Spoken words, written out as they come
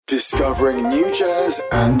Discovering new jazz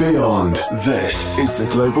and beyond. This is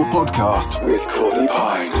the Global Podcast with Courtney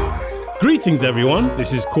Pine. Greetings, everyone.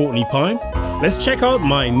 This is Courtney Pine. Let's check out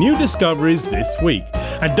my new discoveries this week.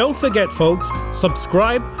 And don't forget, folks,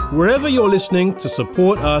 subscribe wherever you're listening to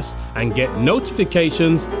support us and get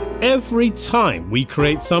notifications every time we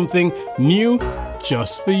create something new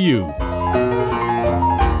just for you.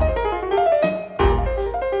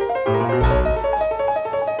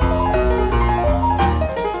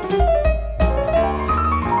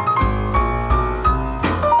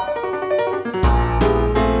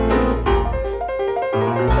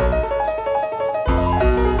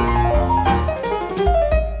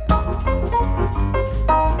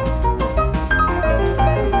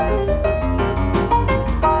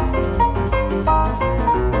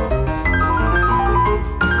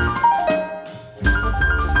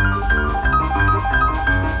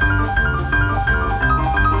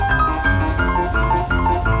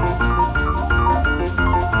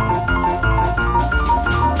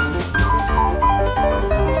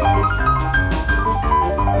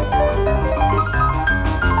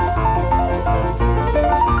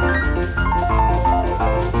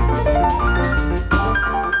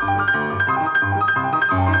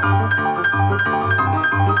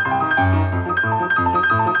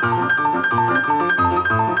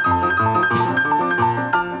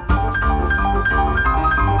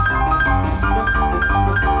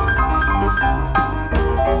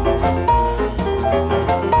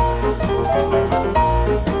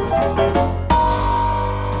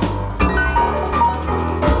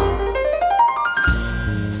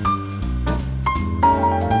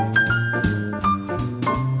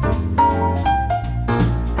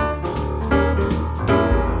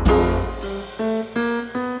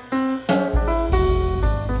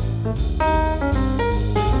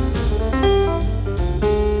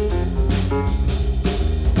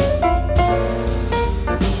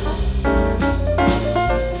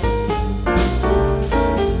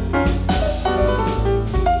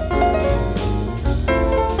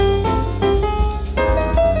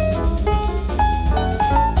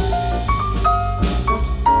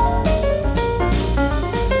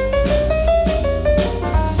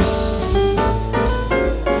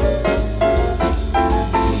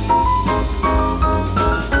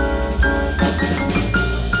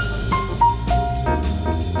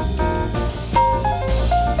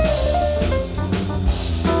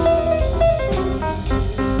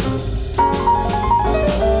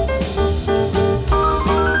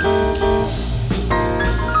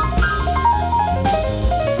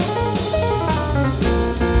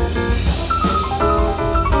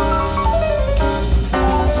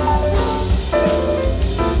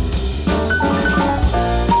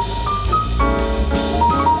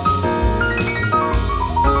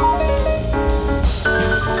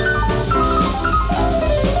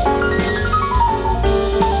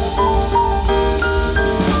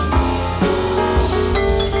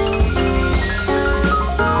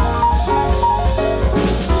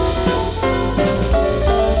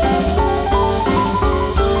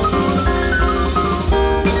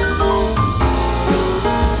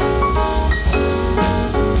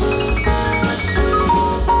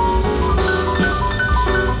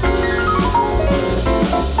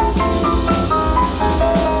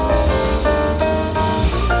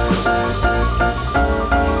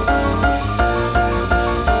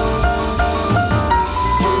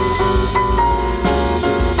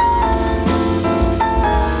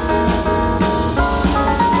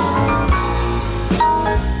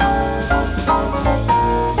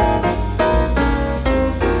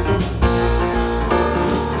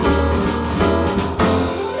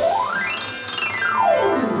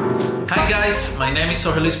 My name is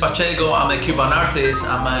Jorge Luis Pacheco. I'm a Cuban artist,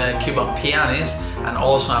 I'm a Cuban pianist, and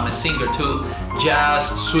also I'm a singer too. Jazz,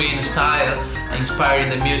 swing style, inspired in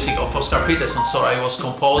the music of Oscar Peterson. So I was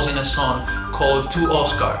composing a song called To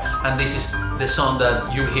Oscar, and this is the song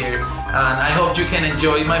that you hear. And I hope you can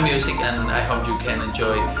enjoy my music, and I hope you can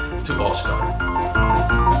enjoy To Oscar.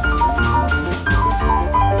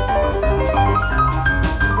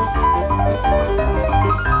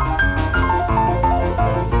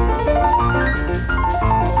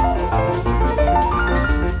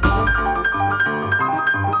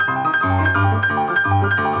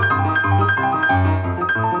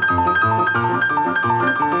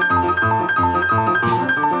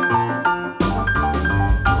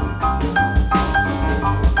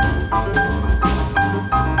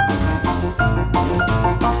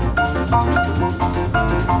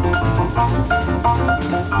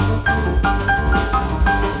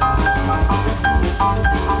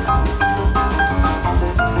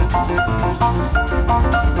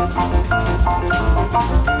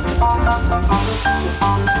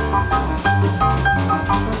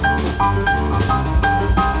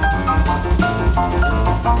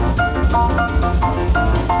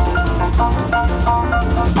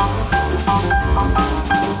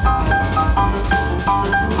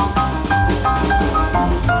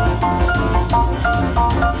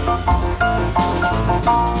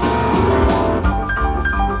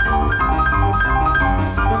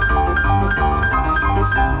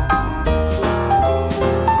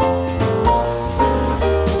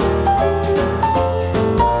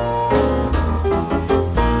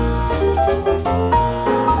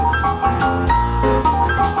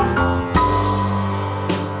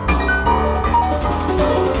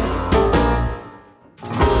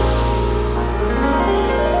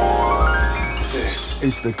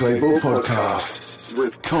 This is the Global Podcast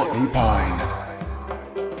with Courtney Pine.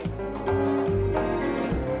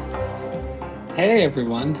 Hey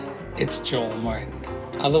everyone, it's Joel Martin,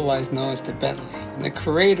 otherwise known as the Bentley, and the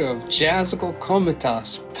creator of Jazzical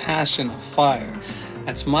Komitas, Passion of Fire.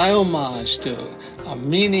 That's my homage to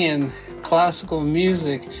Armenian classical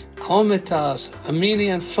music, Komitas,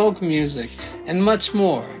 Armenian folk music, and much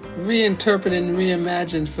more, reinterpreted and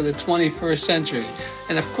reimagined for the 21st century.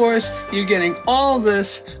 And of course, you're getting all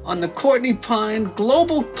this on the Courtney Pine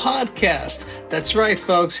Global Podcast. That's right,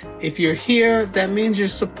 folks. If you're here, that means you're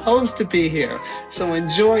supposed to be here. So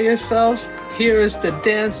enjoy yourselves. Here is the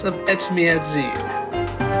dance of Etchmiadzin.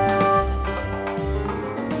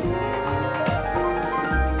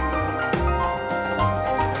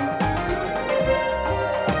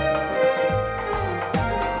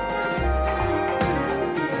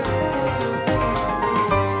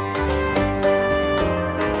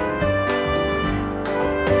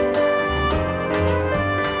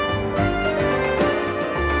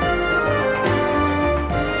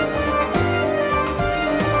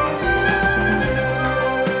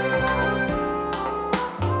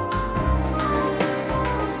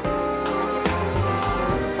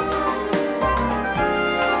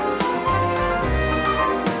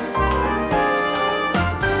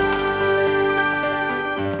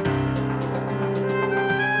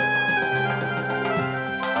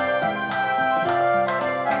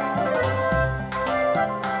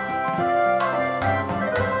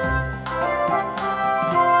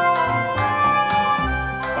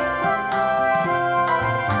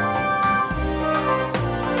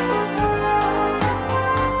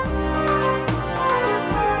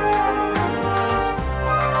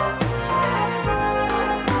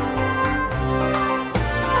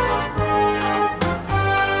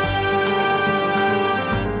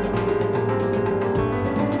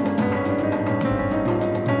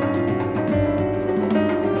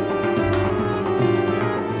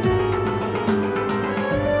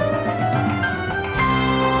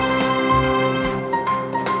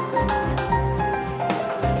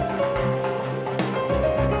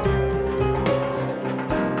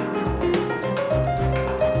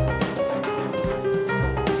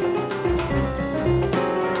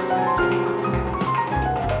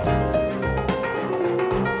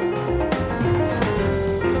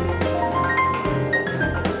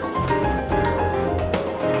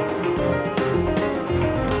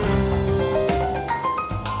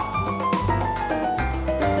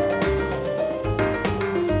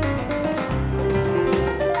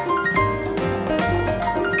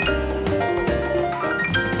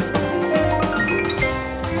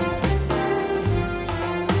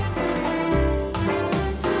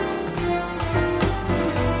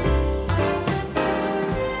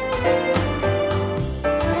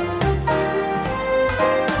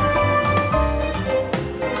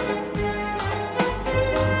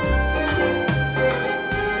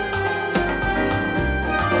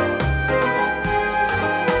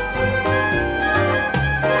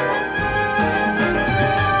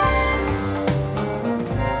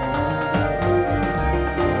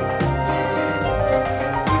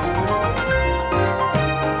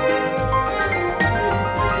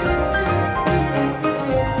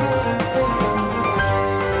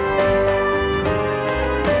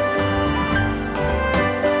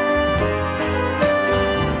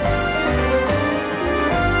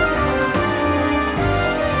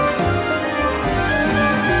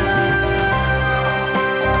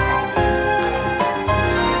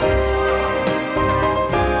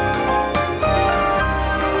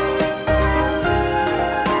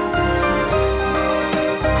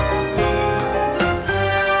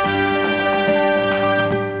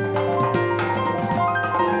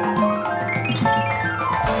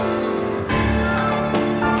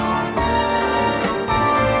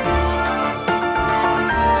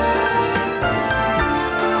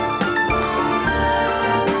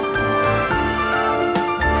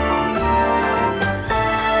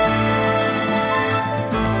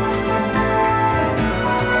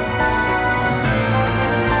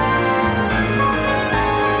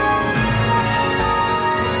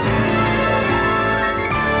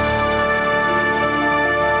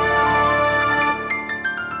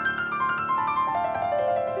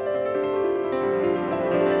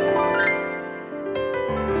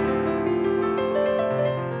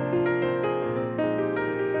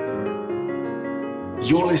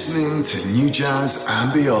 You're listening to New Jazz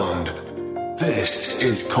and Beyond. This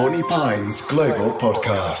is Courtney Pine's Global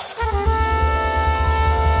Podcast.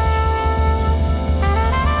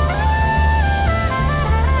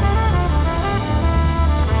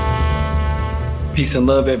 Peace and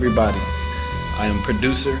love, everybody. I am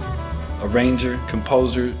producer, arranger,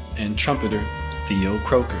 composer, and trumpeter Theo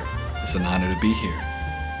Croker. It's an honor to be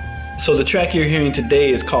here. So the track you're hearing today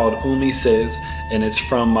is called Umi Says, and it's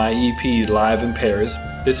from my EP Live in Paris.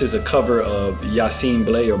 This is a cover of Yassine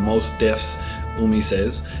Blay or Mos Def's Umi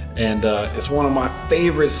Says, and it's one of my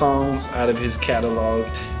favorite songs out of his catalog.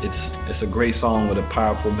 It's a great song with a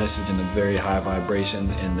powerful message and a very high vibration,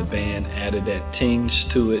 and the band added that tinge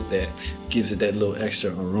to it that gives it that little extra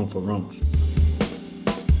oomph.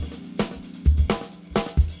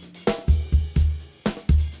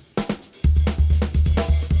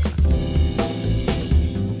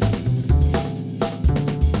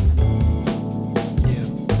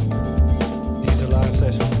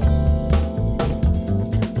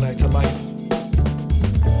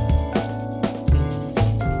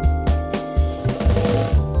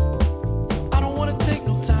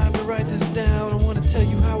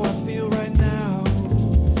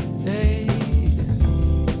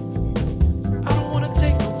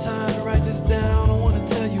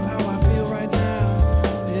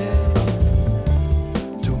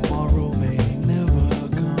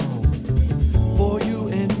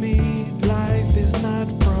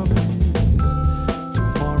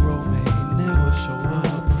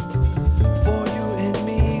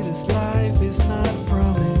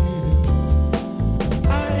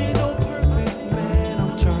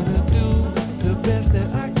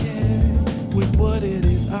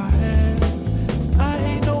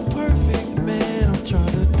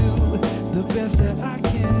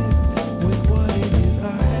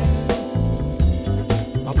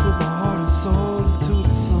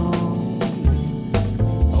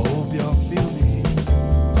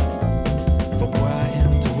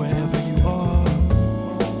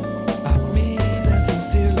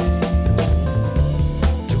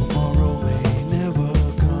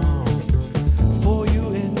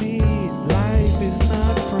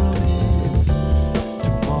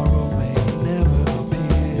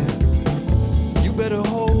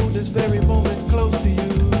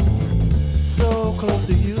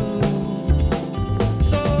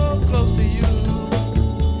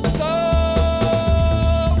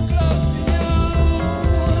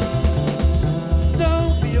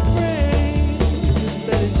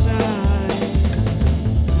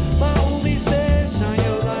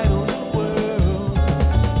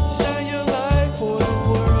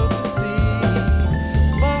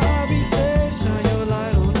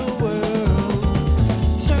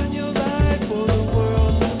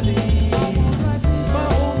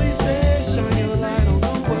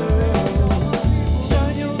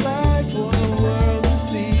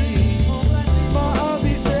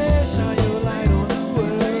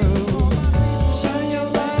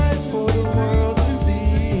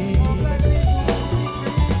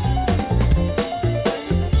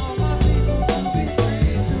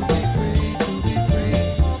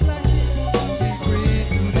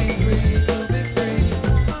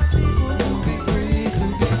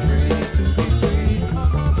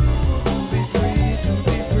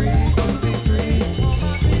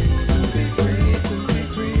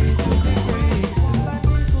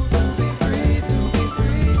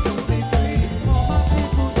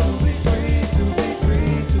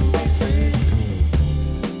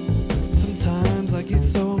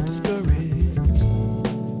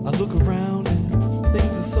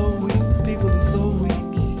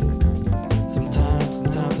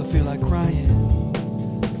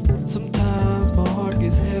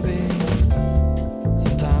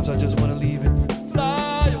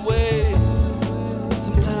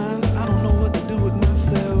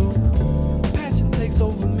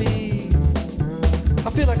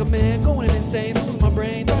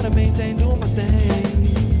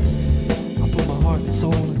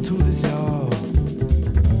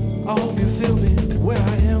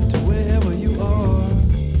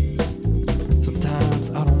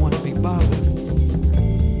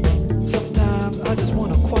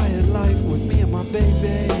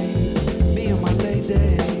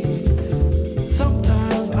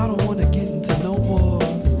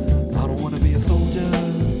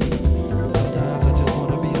 Sometimes I just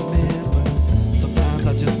wanna be a man, but sometimes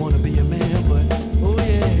I just wanna be a man.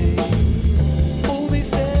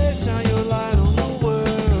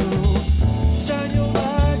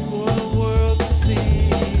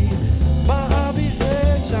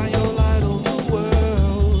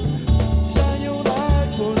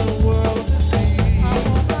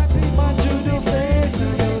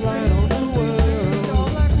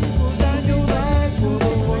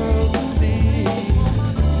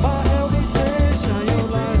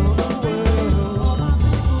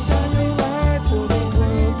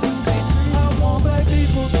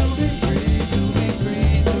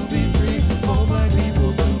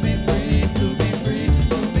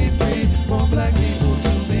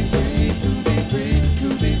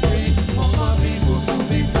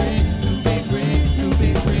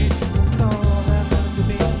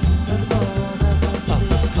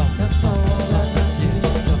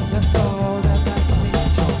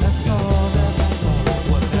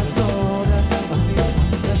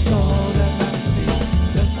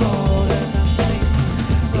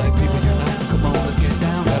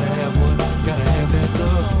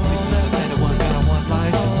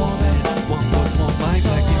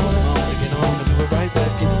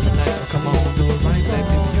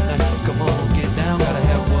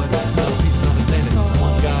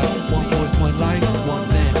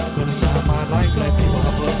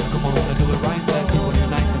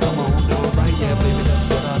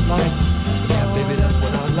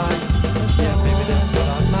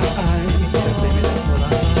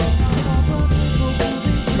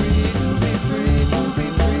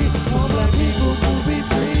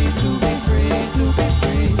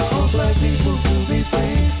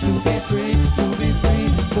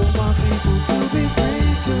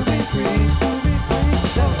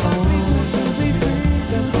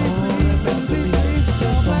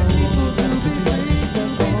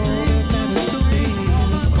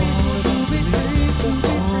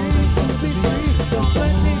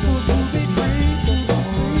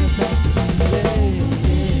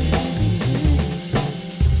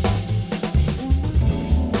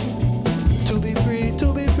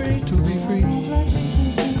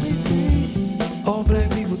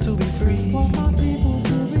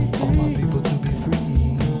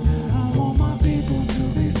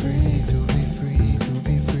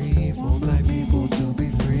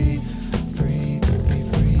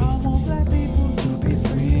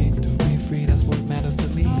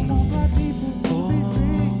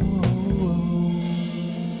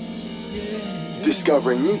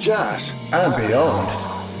 discovering new jazz and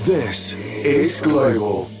beyond. This is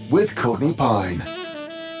Global with Courtney Pine.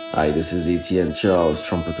 Hi, this is Etienne Charles,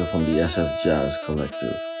 trumpeter from the SF Jazz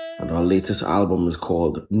Collective, and our latest album is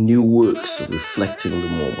called New Works Reflecting the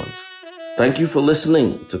Moment. Thank you for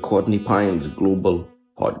listening to Courtney Pine's Global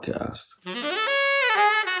Podcast.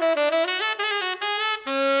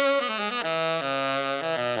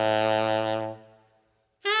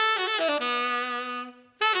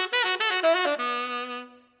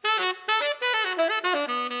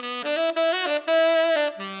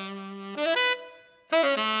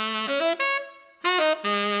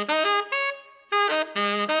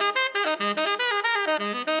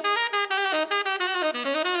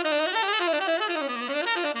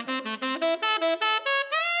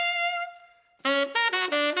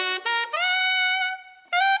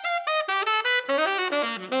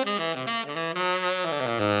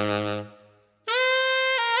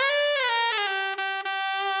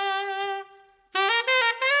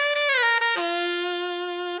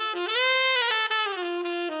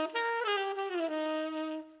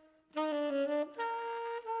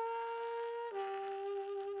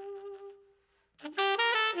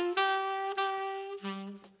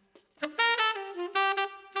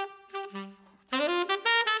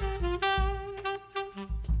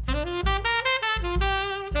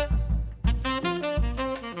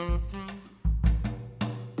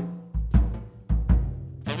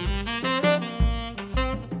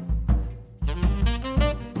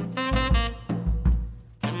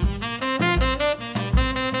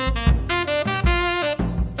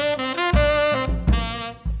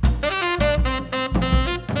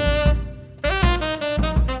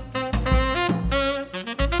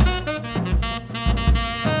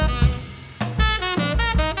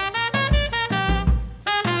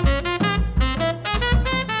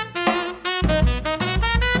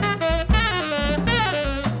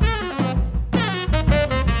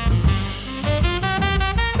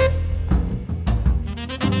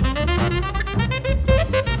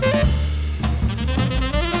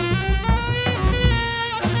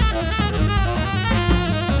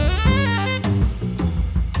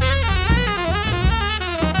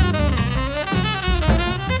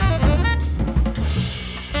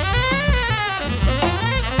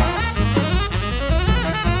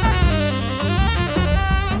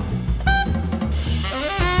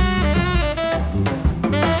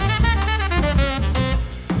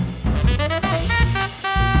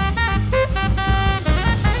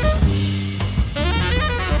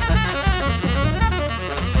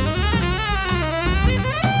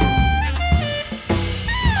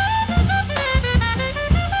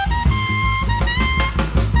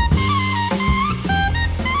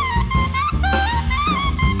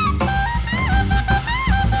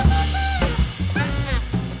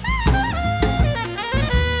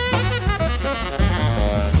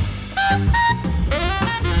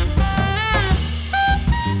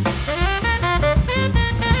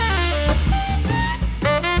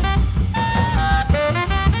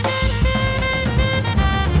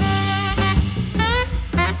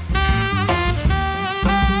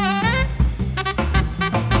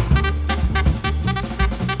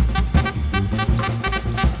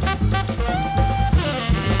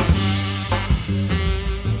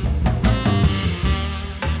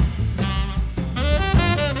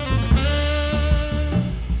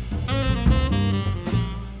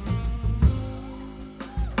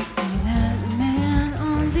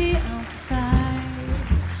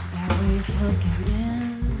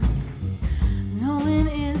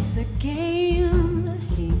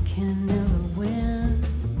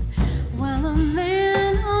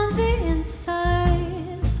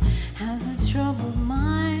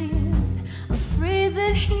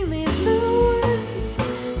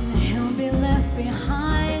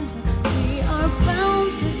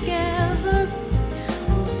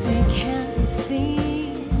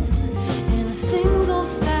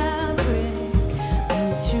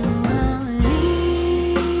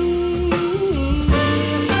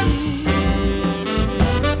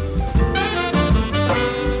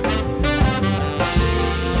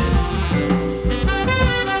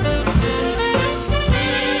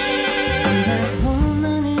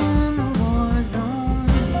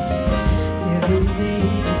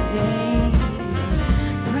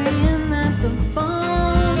 Praying that the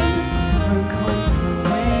bombs never come through.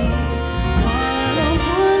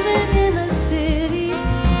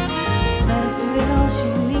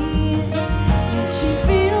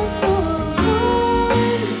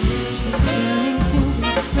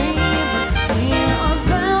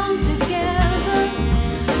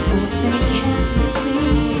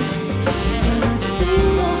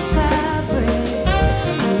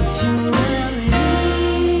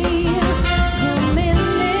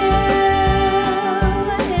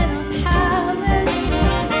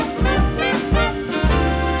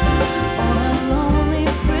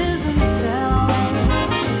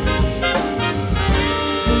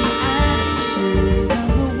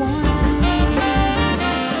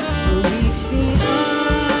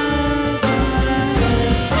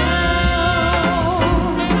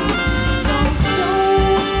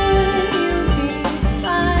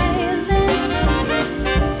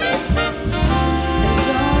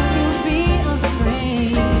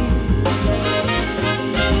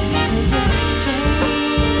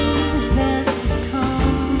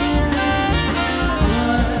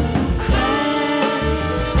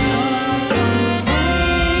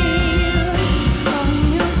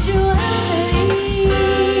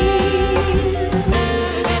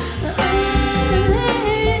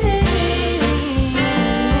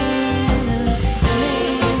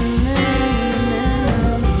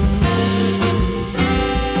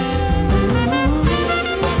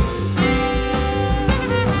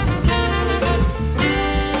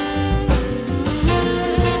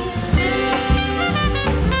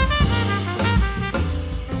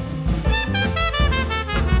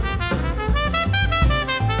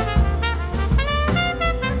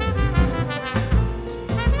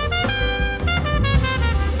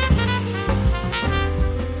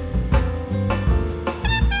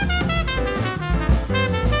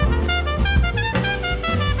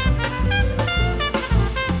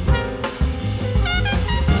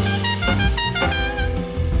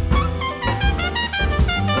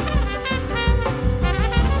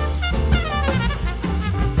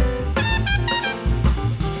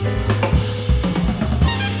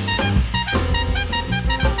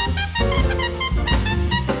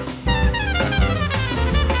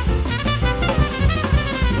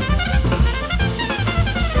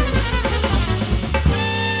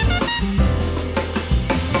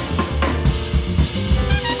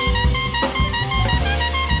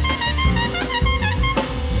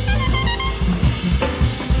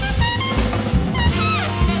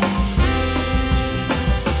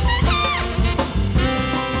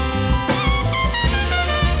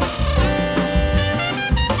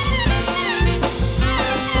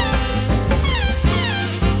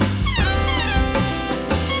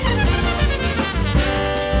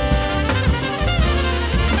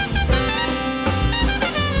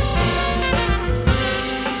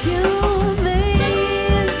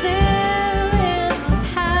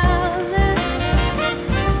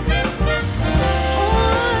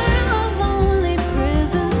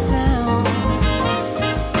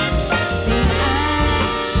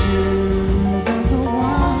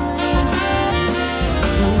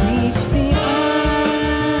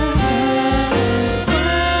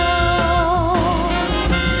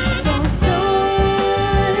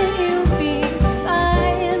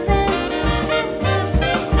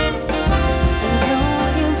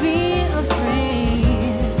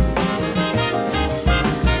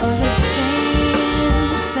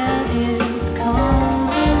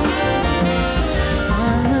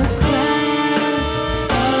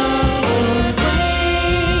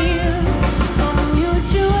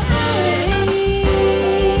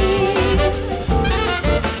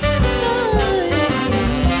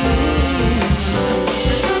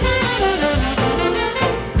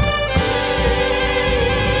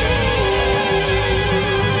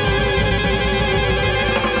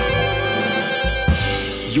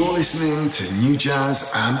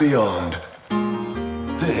 jazz and beyond.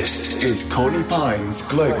 This is Courtney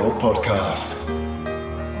Pine's Global Podcast.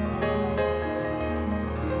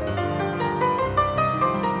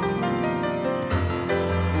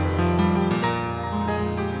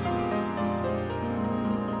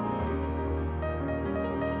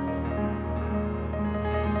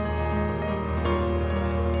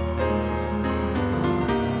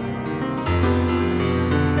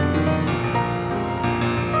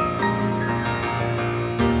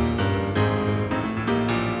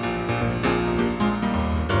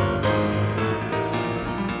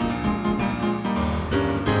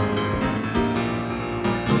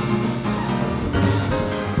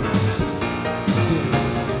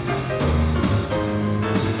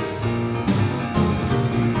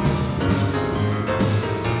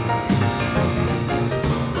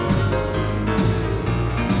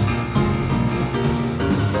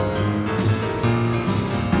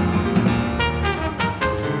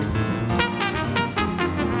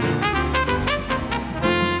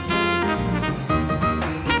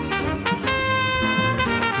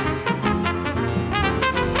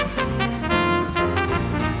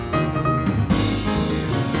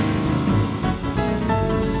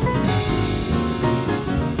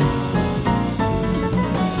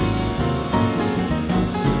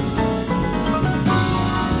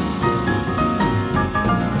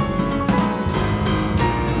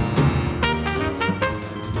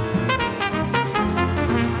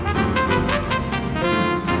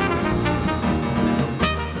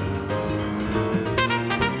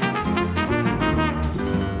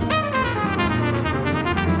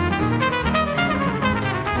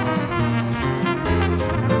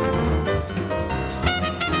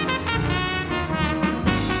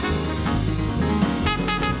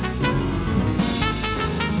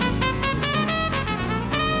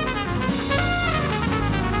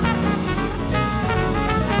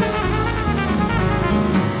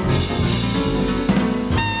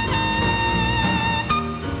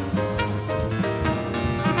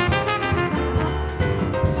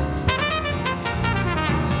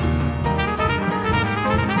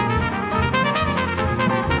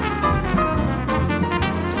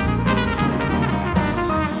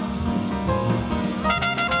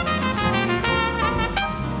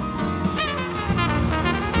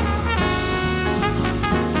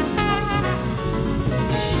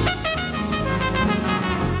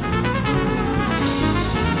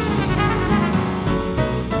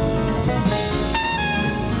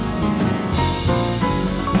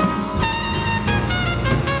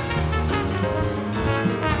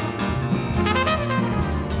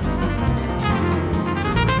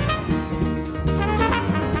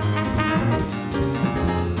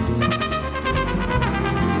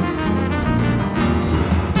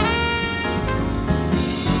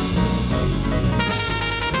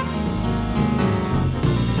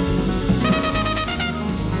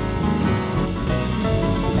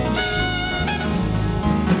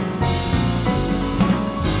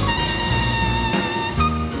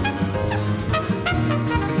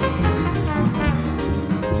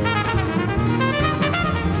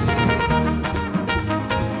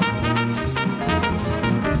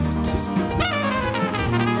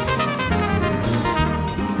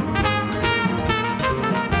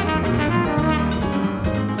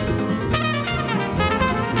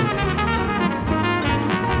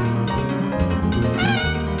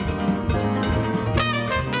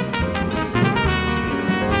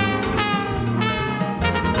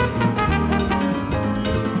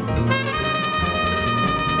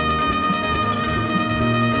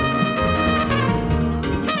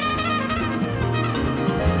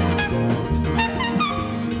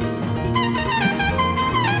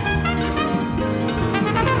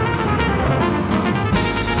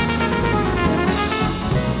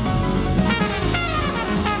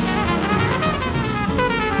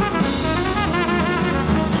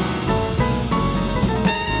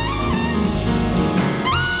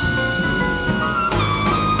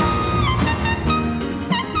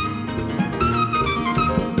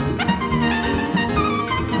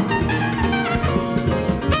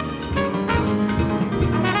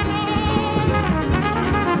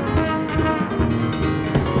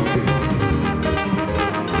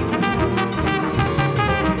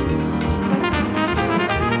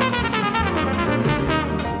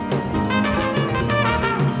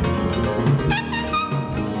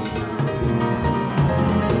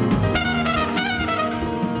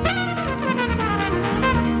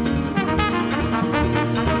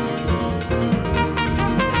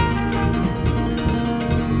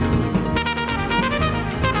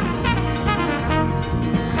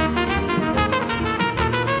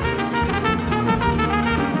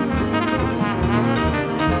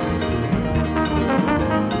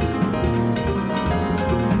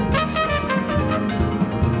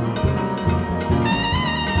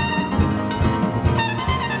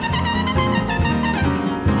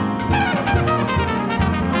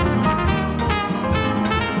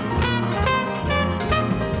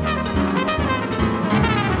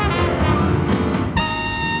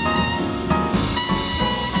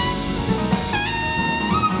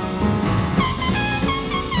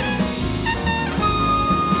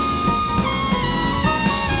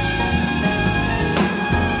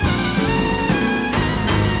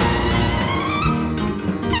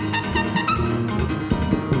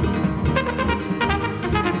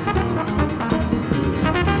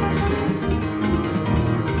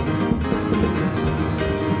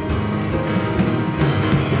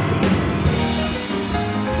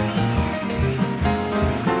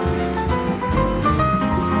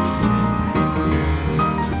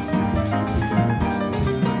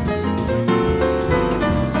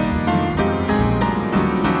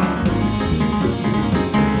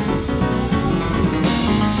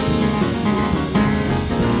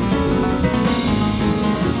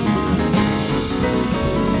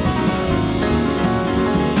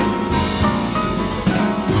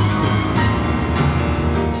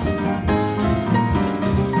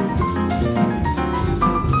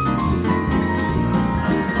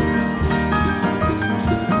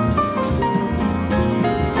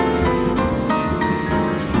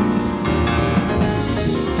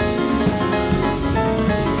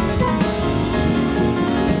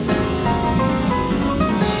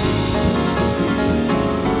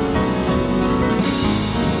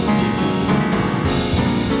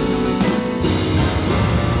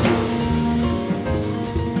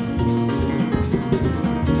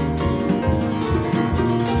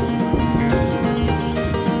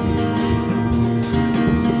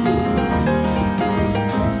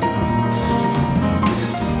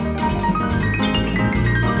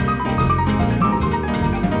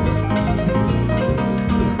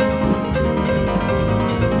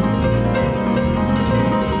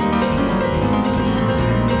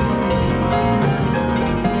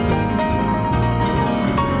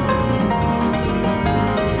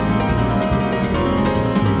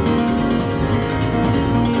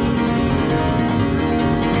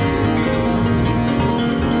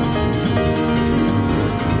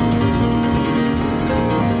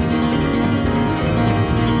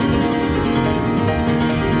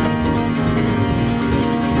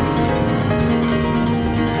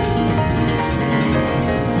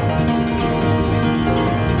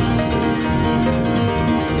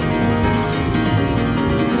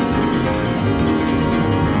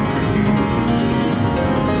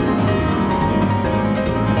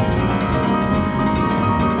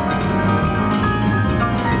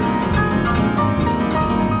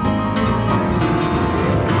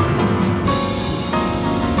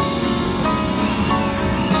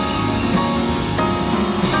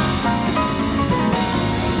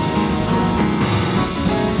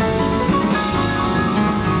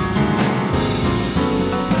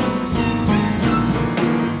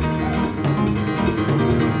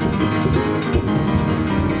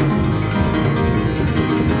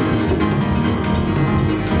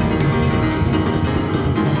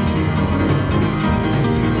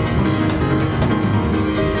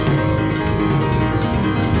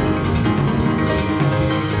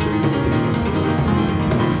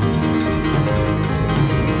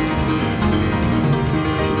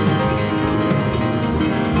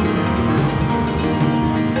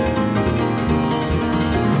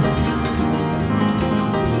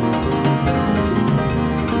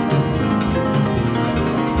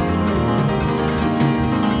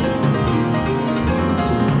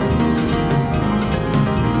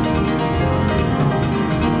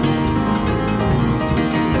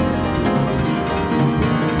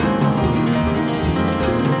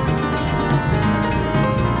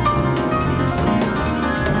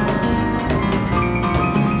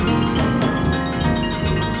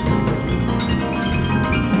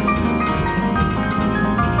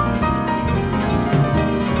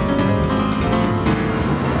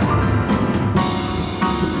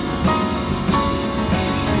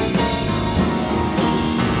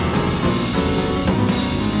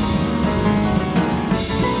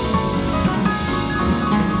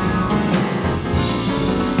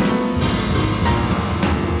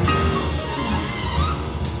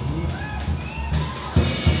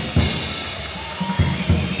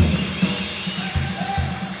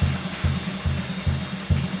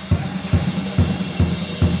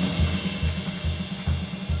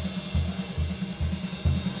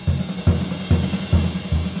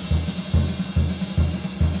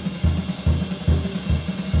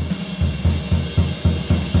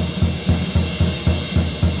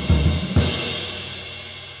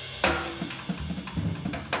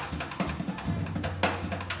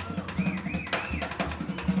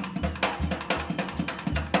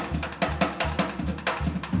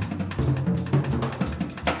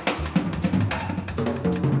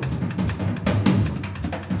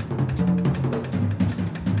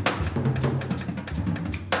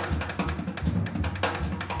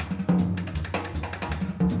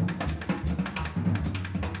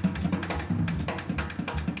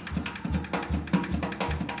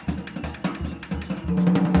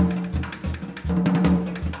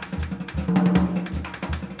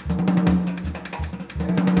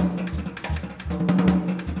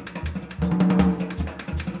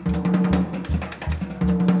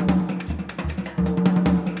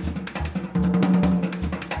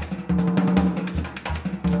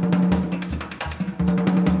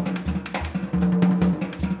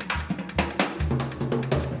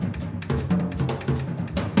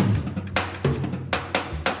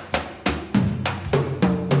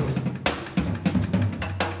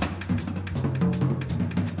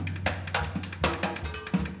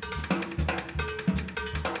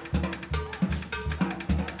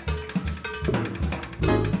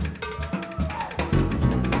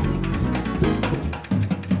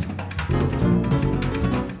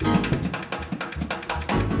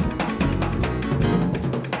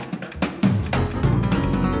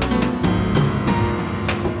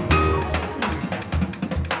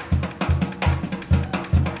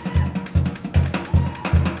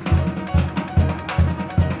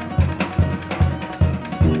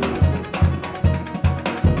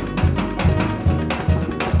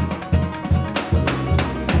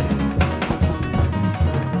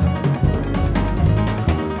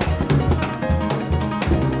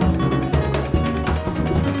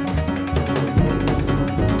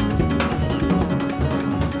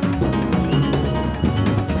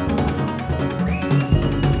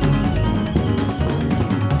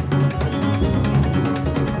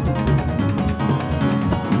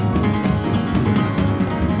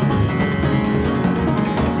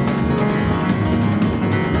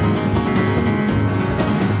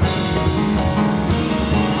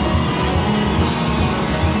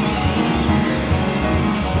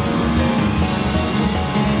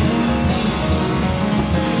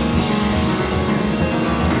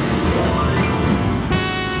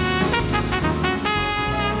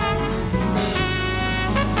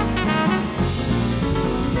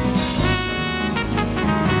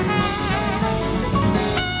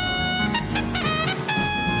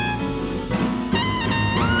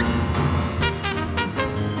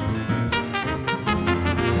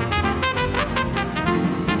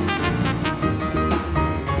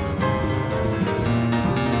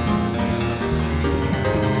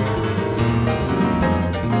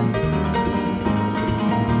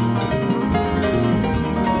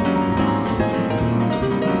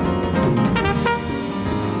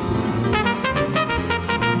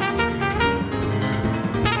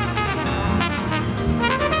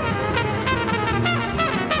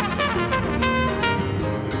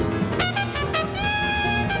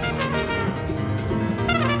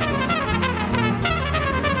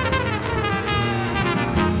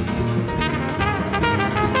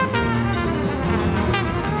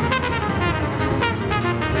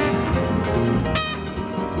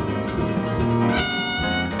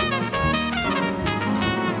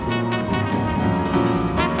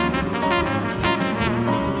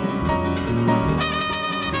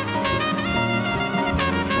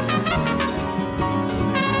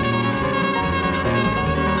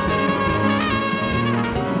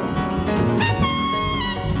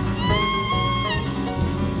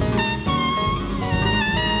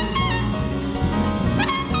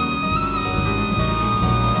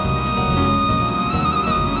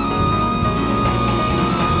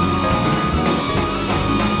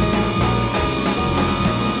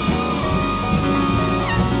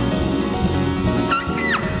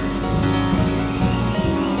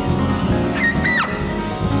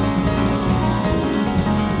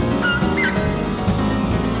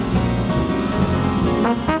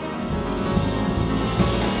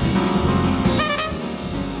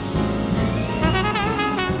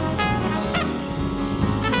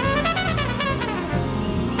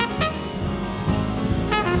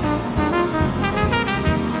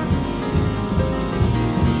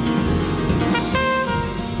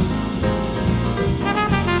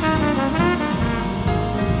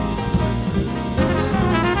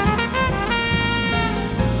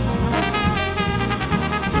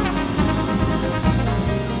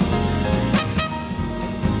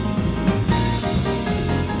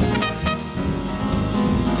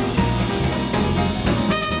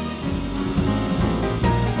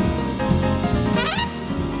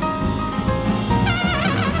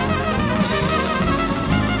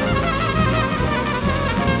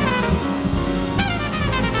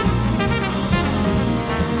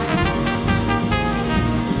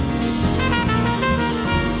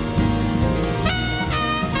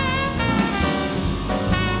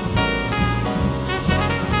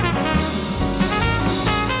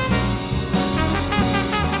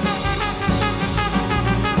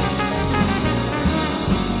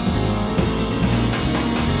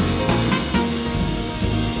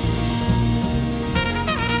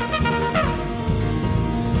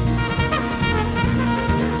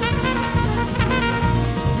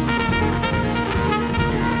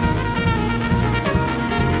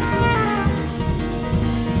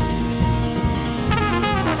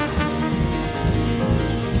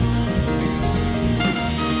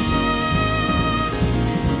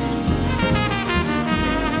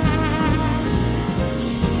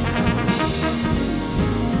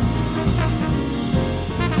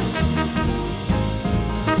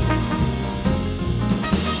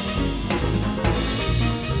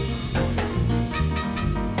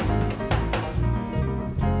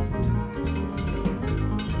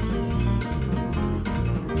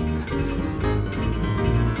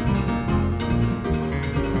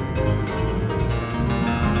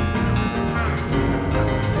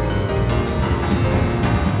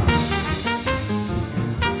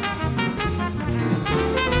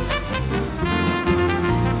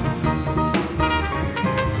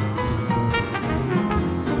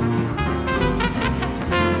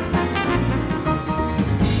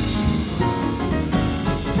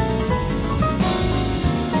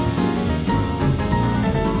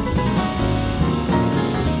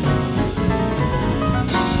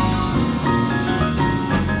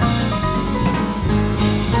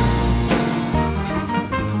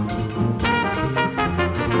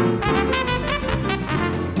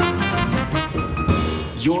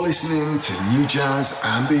 You're listening to New Jazz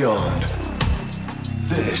and Beyond.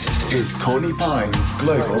 This is Courtney Pine's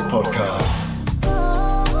Global Podcast.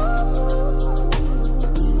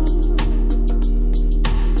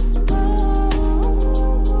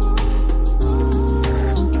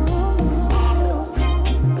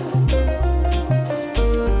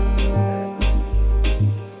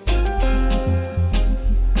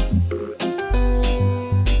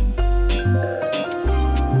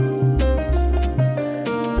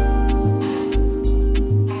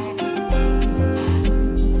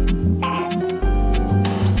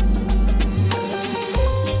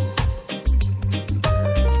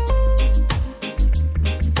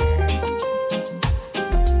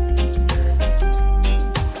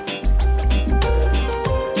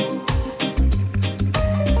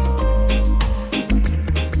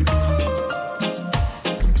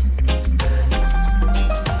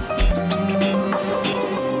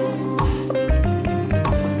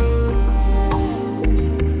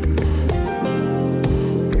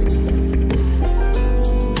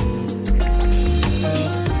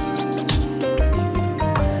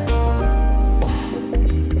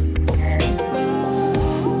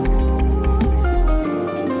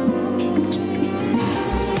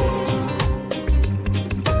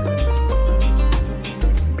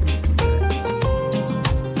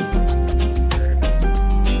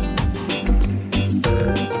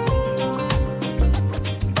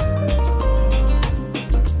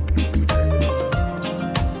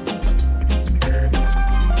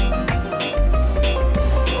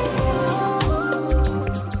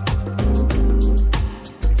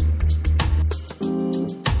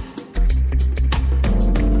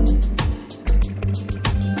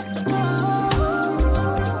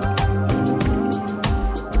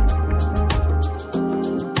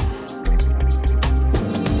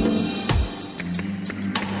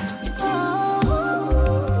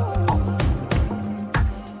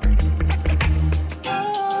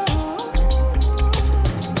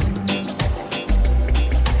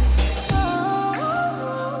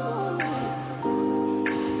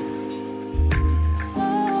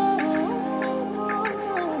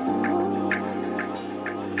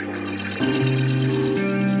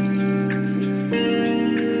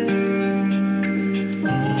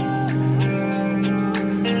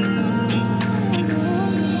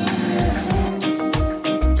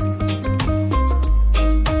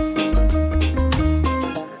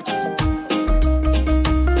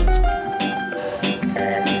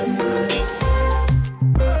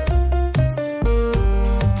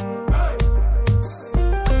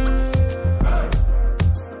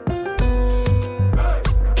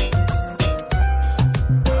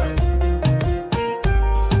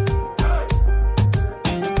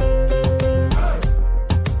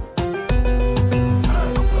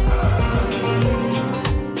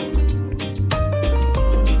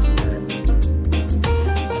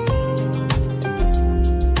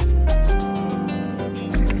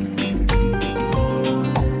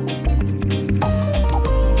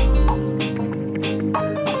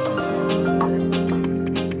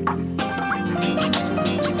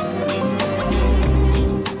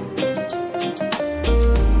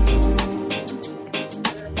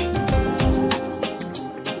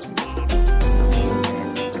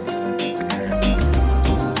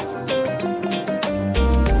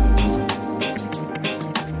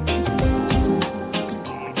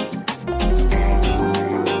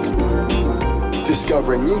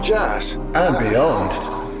 Discovering new jazz and beyond.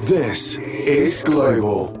 This is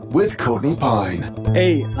Global with Courtney Pine.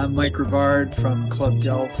 Hey, I'm Mike Rivard from Club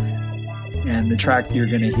Delft, and the track you're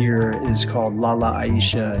going to hear is called Lala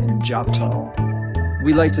Aisha in Joptal.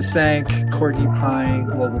 We'd like to thank Courtney Pine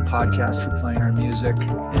Global Podcast for playing our music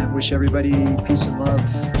and wish everybody peace and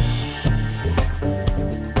love.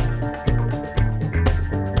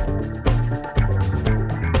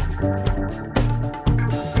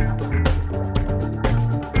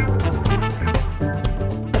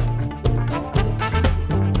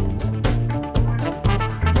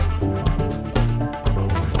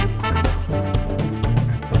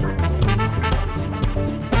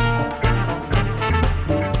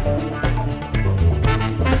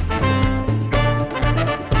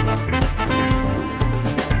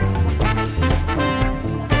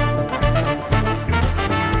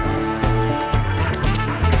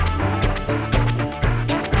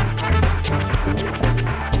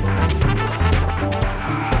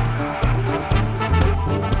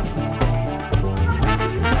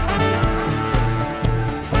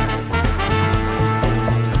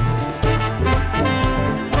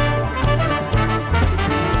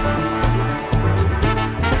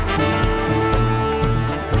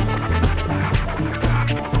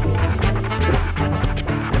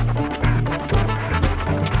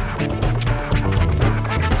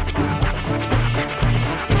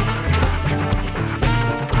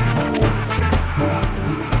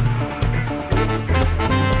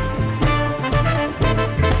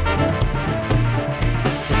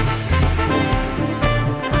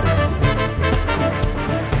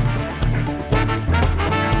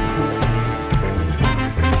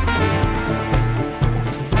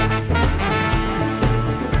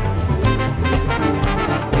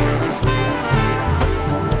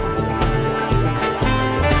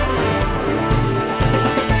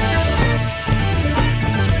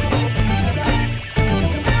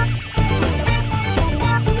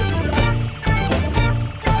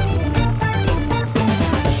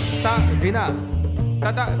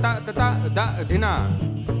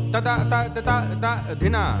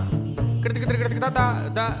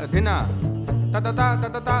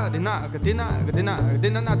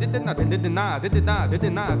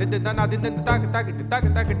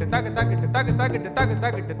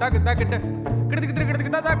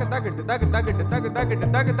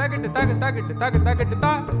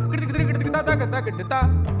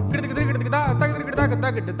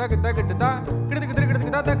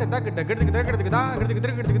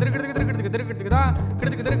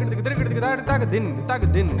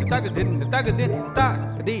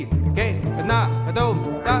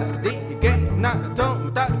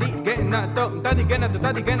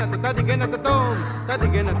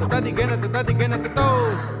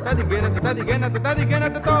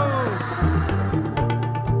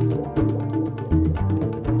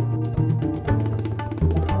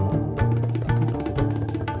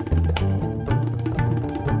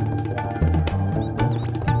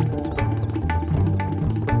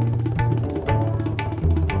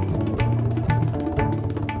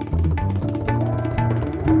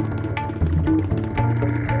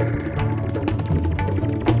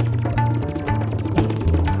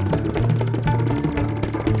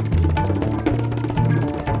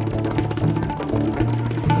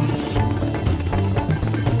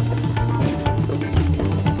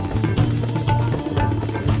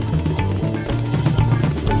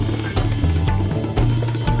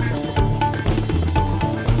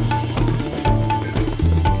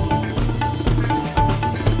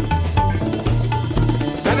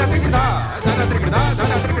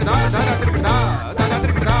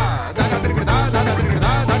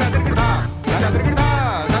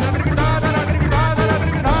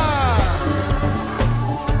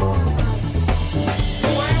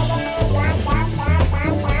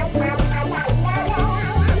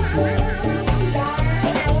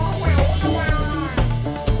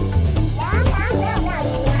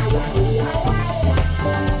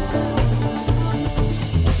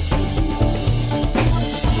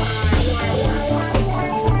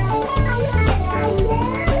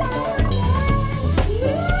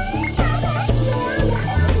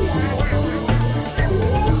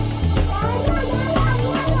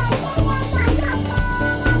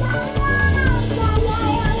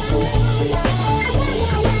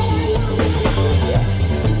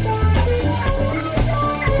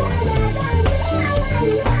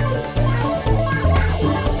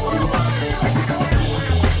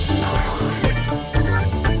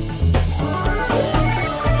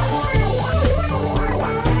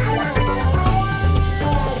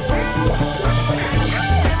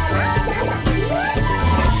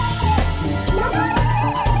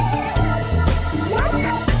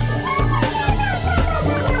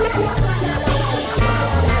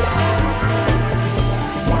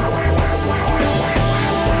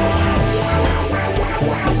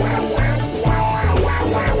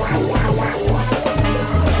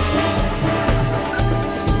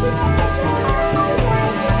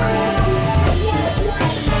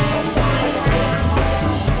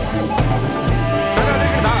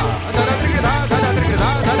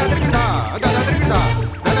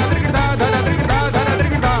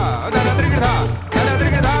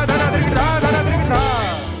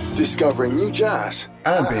 Discovering new jazz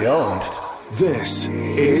and beyond. This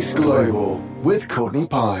is Global with Courtney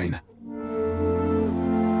Pine.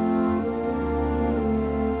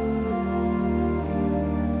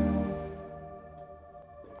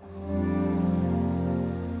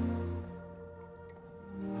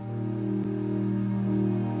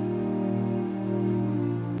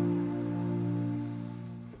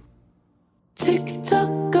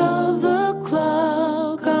 Tick-tock of the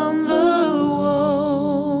clock on the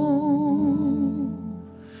wall,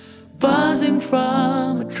 buzzing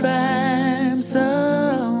from a trance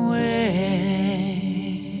away.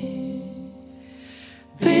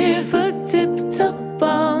 Barefoot tip-top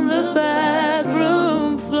on the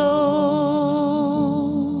bathroom floor,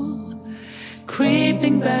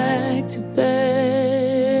 creeping back to bed,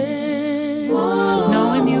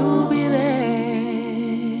 knowing you'll be there.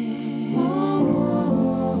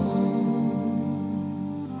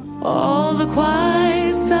 All the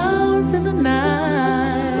quiet sounds in the night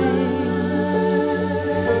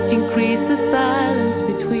increase the silence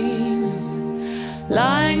between us,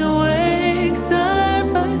 lying awake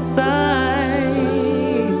side by side,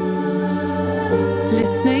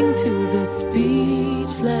 listening to the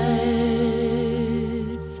speechless,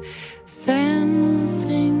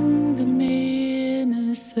 sensing the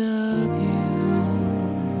nearness of you.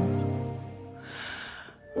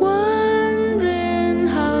 Wondering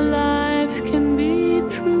how life can be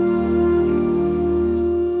true.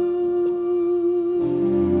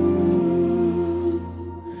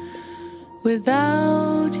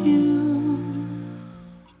 without you.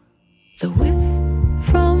 The whiff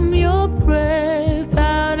from your breath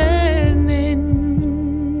out and in,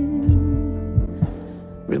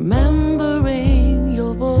 remembering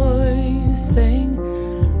your voice saying,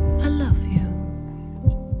 I love you.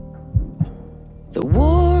 The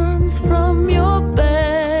warmth from your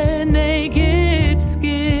bare naked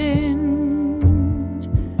skin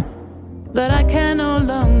that I can no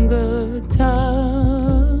longer touch.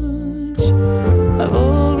 I've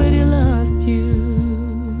already lost you.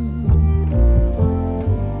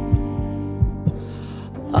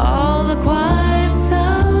 All the quiet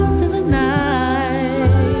sounds of the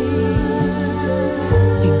night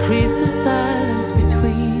increase the silence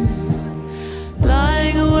between us,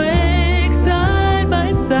 lying awake side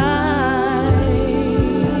by side,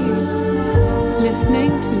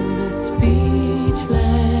 listening to the speechless,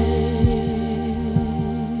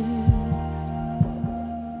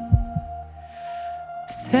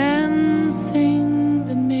 sensing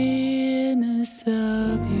the nearness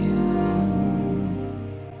of you,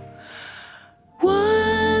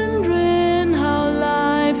 wondering how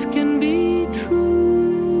life can be true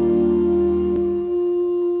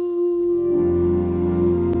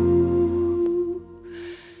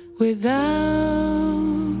without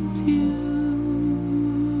you.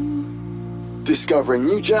 Discovering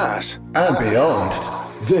new jazz and beyond.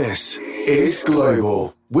 This is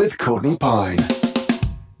Global with Courtney Pine.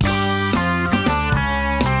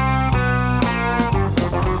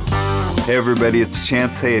 Hey everybody, it's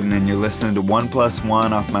Chance Hayden and you're listening to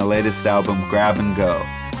 1+1 off my latest album, Grab and Go.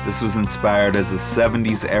 This was inspired as a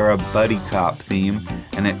 70s era buddy cop theme,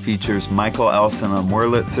 and it features Michael Elson on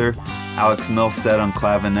Wurlitzer, Alex Milstead on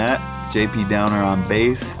clavinet, JP Downer on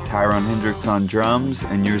bass, Tyrone Hendricks on drums,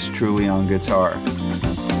 and yours truly on guitar.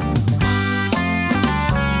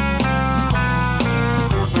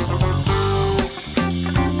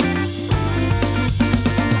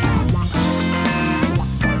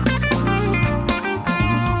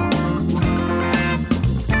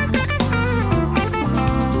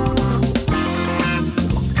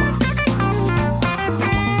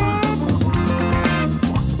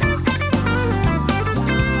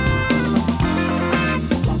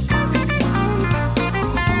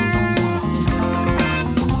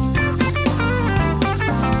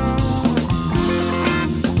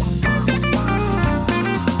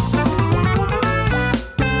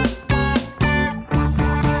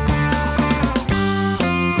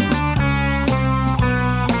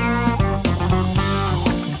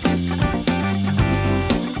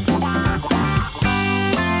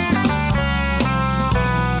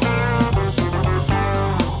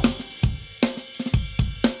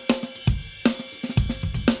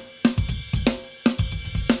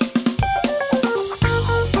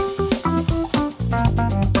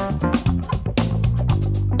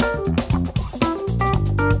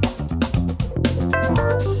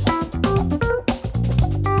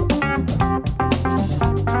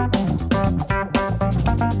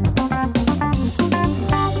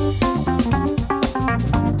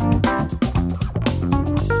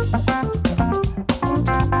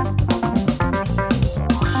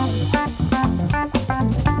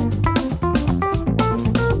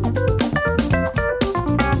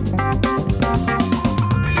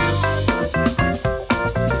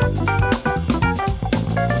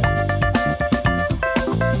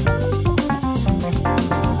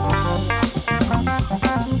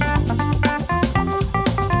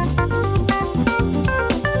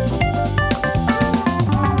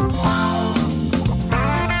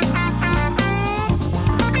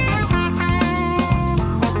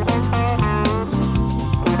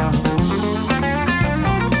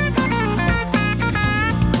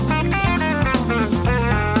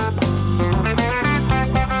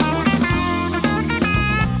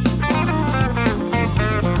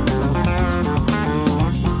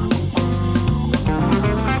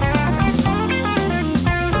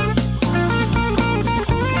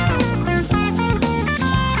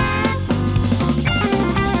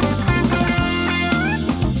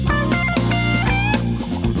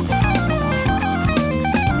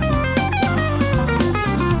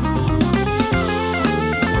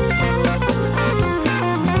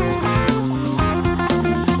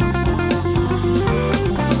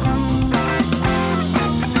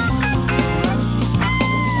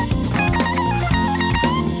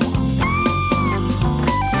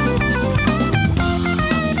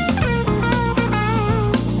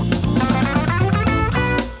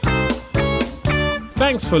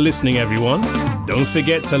 Thanks for listening, everyone. Don't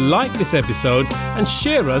forget to like this episode and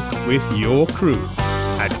share us with your crew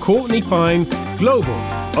at Courtney Pine Global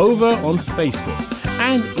over on Facebook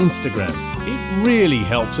and Instagram. It really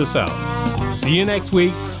helps us out. See you next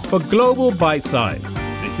week for Global Bite Size.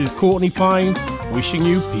 This is Courtney Pine, wishing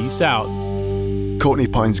you peace out. Courtney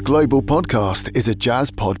Pine's Global Podcast is a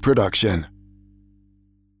Jazz Pod production.